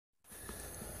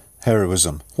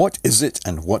Heroism. What is it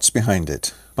and what's behind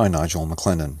it? By Nigel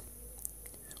MacLennan.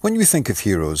 When you think of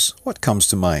heroes, what comes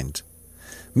to mind?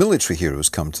 Military heroes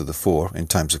come to the fore in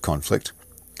times of conflict.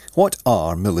 What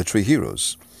are military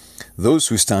heroes? Those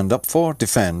who stand up for,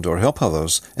 defend or help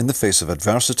others in the face of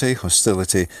adversity,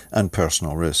 hostility and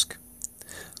personal risk.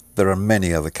 There are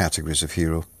many other categories of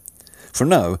hero. For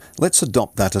now, let's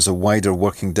adopt that as a wider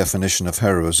working definition of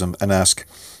heroism and ask,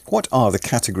 what are the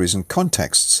categories and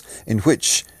contexts in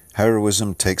which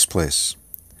heroism takes place?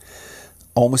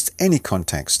 Almost any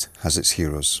context has its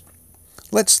heroes.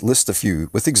 Let's list a few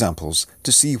with examples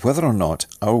to see whether or not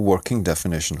our working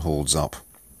definition holds up.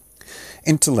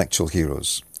 Intellectual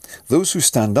heroes. Those who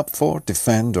stand up for,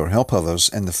 defend or help others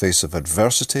in the face of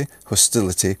adversity,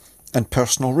 hostility and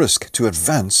personal risk to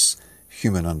advance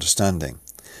human understanding.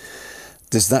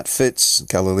 Does that fit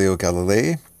Galileo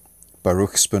Galilei,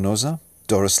 Baruch Spinoza,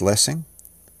 Doris Lessing?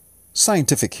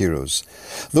 Scientific heroes.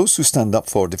 Those who stand up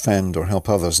for, defend or help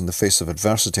others in the face of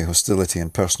adversity, hostility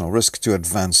and personal risk to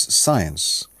advance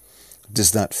science.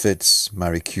 Does that fit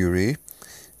Marie Curie,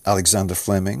 Alexander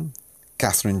Fleming,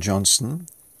 Katherine Johnson,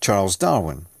 Charles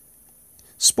Darwin?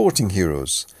 Sporting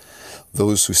heroes.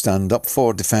 Those who stand up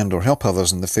for, defend or help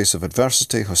others in the face of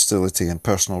adversity, hostility and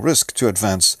personal risk to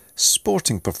advance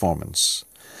sporting performance.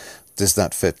 Does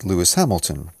that fit Lewis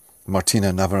Hamilton,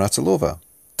 Martina Navratilova,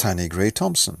 Tanni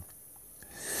Gray-Thompson?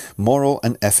 Moral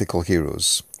and ethical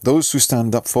heroes. Those who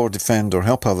stand up for, defend or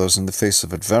help others in the face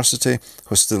of adversity,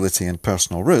 hostility and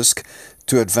personal risk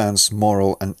to advance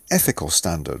moral and ethical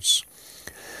standards.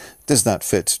 Does that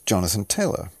fit Jonathan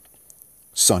Taylor,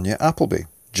 Sonia Appleby,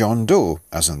 John Doe,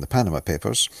 as in the Panama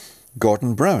Papers,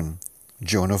 Gordon Brown,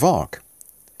 Joan of Arc?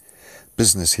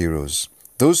 Business heroes.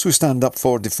 Those who stand up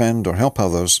for, defend or help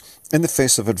others in the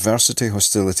face of adversity,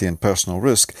 hostility and personal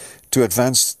risk to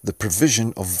advance the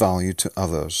provision of value to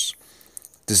others.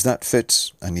 Does that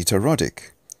fit Anita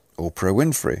Roddick, Oprah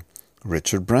Winfrey,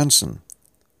 Richard Branson?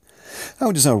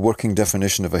 How does our working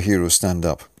definition of a hero stand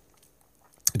up?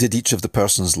 Did each of the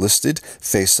persons listed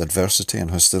face adversity and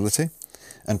hostility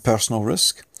and personal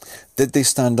risk? Did they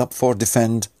stand up for,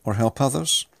 defend or help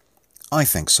others? I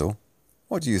think so.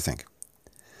 What do you think?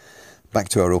 Back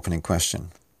to our opening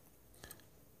question.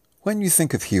 When you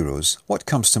think of heroes, what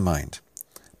comes to mind?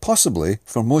 Possibly,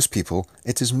 for most people,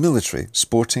 it is military,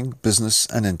 sporting, business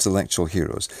and intellectual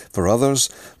heroes. For others,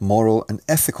 moral and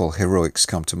ethical heroics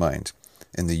come to mind.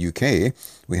 In the UK,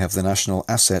 we have the national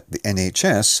asset, the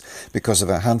NHS, because of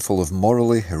a handful of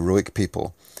morally heroic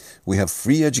people. We have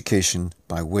free education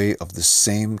by way of the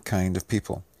same kind of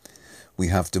people. We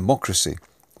have democracy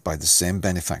by the same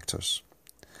benefactors.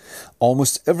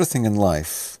 Almost everything in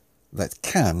life that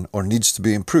can or needs to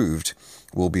be improved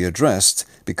will be addressed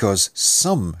because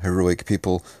some heroic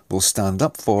people will stand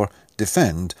up for,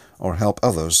 defend or help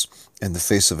others in the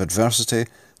face of adversity,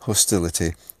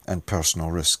 hostility and personal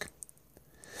risk.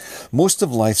 Most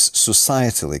of life's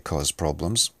societally caused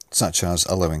problems, such as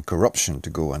allowing corruption to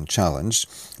go unchallenged,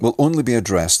 will only be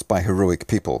addressed by heroic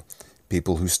people,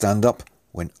 people who stand up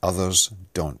when others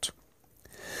don't.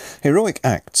 Heroic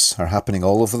acts are happening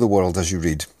all over the world as you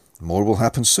read. More will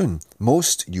happen soon.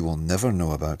 Most you will never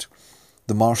know about.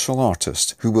 The martial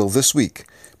artist who will this week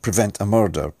prevent a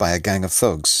murder by a gang of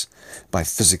thugs by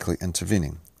physically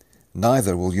intervening.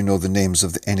 Neither will you know the names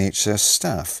of the NHS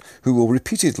staff who will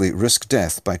repeatedly risk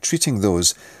death by treating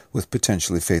those with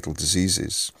potentially fatal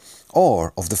diseases,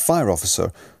 or of the fire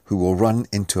officer who will run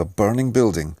into a burning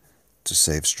building to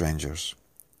save strangers.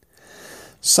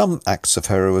 Some acts of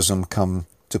heroism come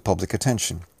to public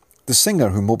attention. The singer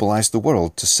who mobilised the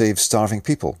world to save starving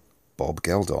people, Bob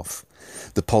Geldof.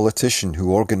 The politician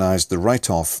who organised the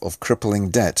write-off of crippling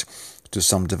debt to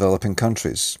some developing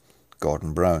countries,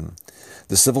 Gordon Brown.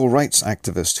 The civil rights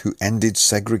activist who ended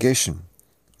segregation,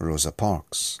 Rosa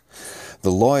Parks. The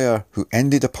lawyer who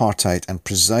ended apartheid and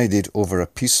presided over a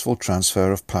peaceful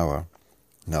transfer of power,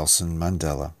 Nelson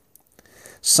Mandela.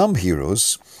 Some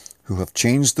heroes who have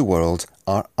changed the world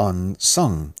are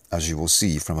unsung, as you will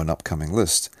see from an upcoming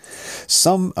list.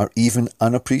 Some are even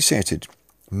unappreciated.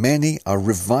 Many are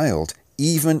reviled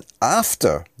even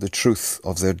after the truth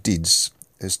of their deeds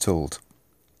is told.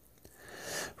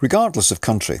 Regardless of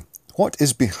country, what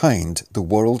is behind the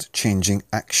world-changing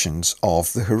actions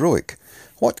of the heroic?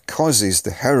 What causes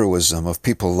the heroism of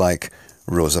people like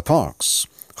Rosa Parks,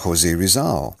 José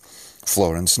Rizal,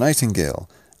 Florence Nightingale,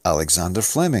 Alexander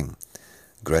Fleming,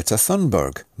 Greta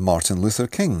Thunberg, Martin Luther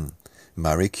King,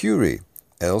 Marie Curie,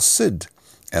 El Cid,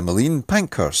 Emmeline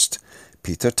Pankhurst,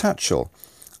 Peter Tatchell,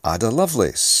 Ada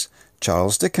Lovelace,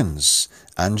 Charles Dickens,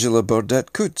 Angela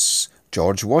Burdett Coutts,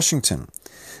 George Washington,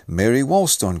 Mary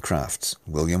Wollstonecraft,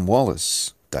 William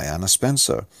Wallace, Diana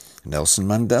Spencer, Nelson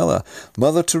Mandela,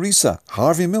 Mother Teresa,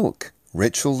 Harvey Milk,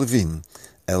 Rachel Levine,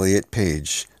 Elliot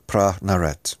Page, Pra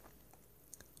Naret.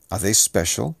 Are they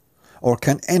special, or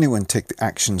can anyone take the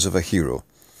actions of a hero?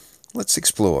 Let's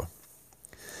explore.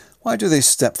 Why do they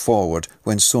step forward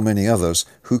when so many others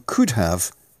who could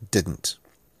have didn't?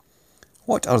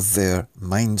 What are their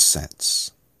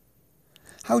mindsets?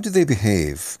 How do they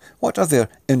behave? What are their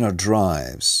inner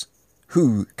drives?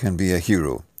 Who can be a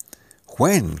hero?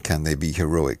 When can they be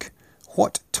heroic?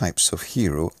 What types of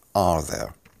hero are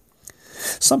there?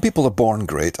 Some people are born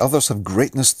great, others have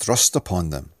greatness thrust upon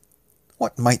them.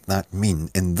 What might that mean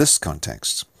in this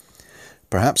context?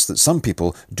 Perhaps that some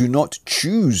people do not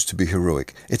choose to be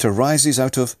heroic. It arises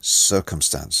out of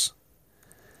circumstance.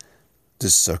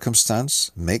 Does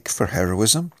circumstance make for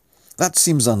heroism? That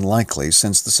seems unlikely,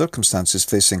 since the circumstances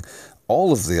facing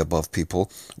all of the above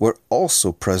people were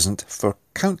also present for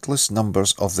countless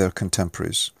numbers of their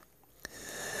contemporaries.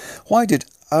 Why did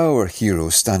our hero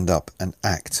stand up and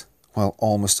act, while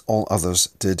almost all others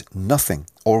did nothing,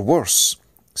 or worse,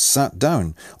 sat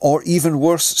down, or even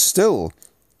worse still,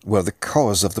 were the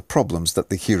cause of the problems that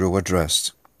the hero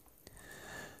addressed?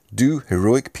 Do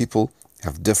heroic people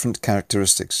have different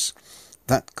characteristics?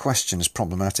 That question is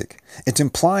problematic. It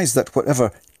implies that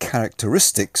whatever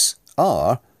characteristics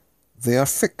are, they are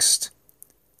fixed.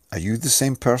 Are you the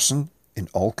same person in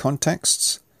all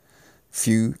contexts?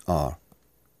 Few are.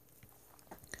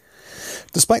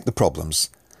 Despite the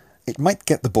problems, it might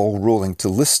get the ball rolling to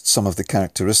list some of the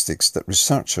characteristics that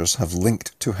researchers have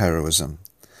linked to heroism.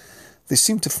 They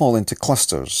seem to fall into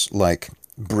clusters like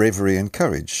bravery and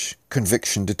courage,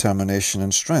 conviction, determination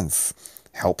and strength,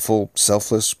 helpful,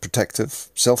 selfless, protective,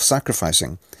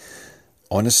 self-sacrificing,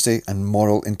 honesty and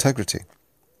moral integrity.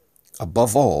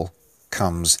 Above all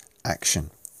comes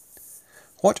action.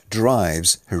 What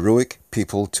drives heroic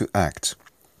people to act?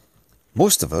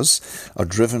 Most of us are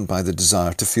driven by the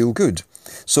desire to feel good.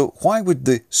 So why would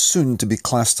the soon-to-be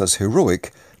classed as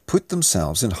heroic put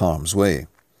themselves in harm's way?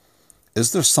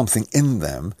 Is there something in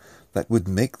them that would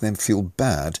make them feel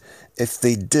bad if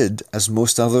they did as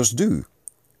most others do?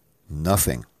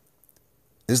 Nothing.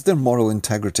 Is their moral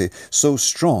integrity so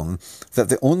strong that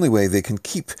the only way they can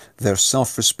keep their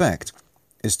self-respect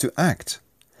is to act?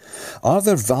 Are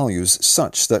their values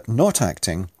such that not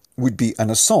acting would be an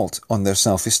assault on their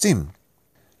self-esteem?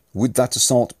 Would that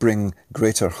assault bring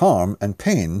greater harm and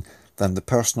pain than the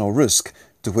personal risk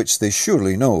to which they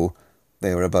surely know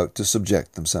they are about to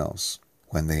subject themselves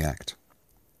when they act?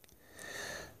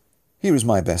 Here is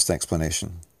my best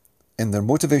explanation. In their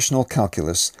motivational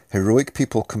calculus, heroic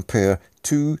people compare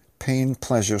two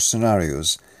pain-pleasure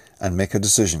scenarios and make a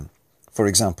decision. For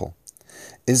example,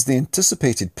 is the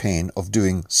anticipated pain of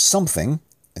doing something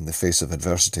in the face of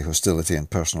adversity, hostility and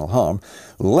personal harm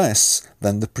less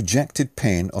than the projected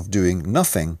pain of doing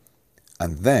nothing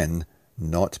and then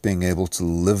not being able to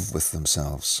live with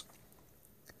themselves?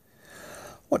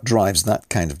 What drives that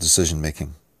kind of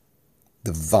decision-making?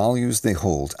 The values they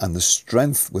hold and the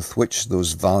strength with which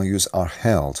those values are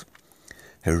held.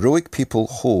 Heroic people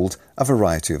hold a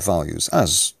variety of values,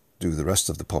 as do the rest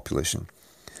of the population.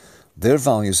 Their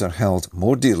values are held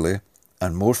more dearly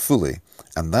and more fully,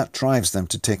 and that drives them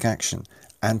to take action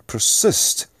and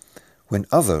persist when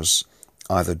others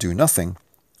either do nothing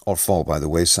or fall by the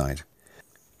wayside.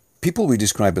 People we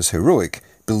describe as heroic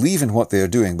believe in what they are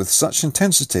doing with such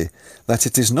intensity that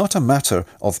it is not a matter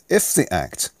of if they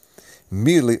act,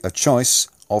 merely a choice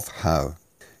of how.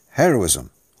 Heroism.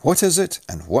 What is it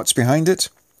and what's behind it?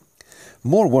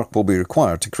 More work will be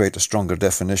required to create a stronger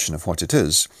definition of what it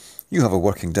is. You have a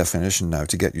working definition now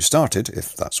to get you started,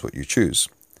 if that's what you choose.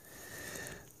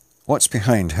 What's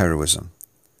behind heroism?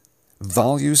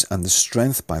 Values and the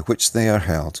strength by which they are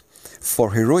held.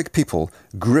 For heroic people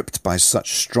gripped by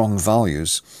such strong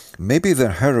values, maybe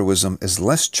their heroism is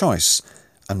less choice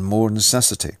and more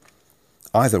necessity.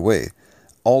 Either way,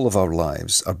 all of our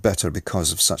lives are better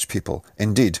because of such people.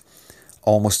 Indeed,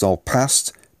 almost all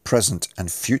past, present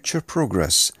and future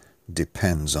progress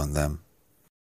depends on them.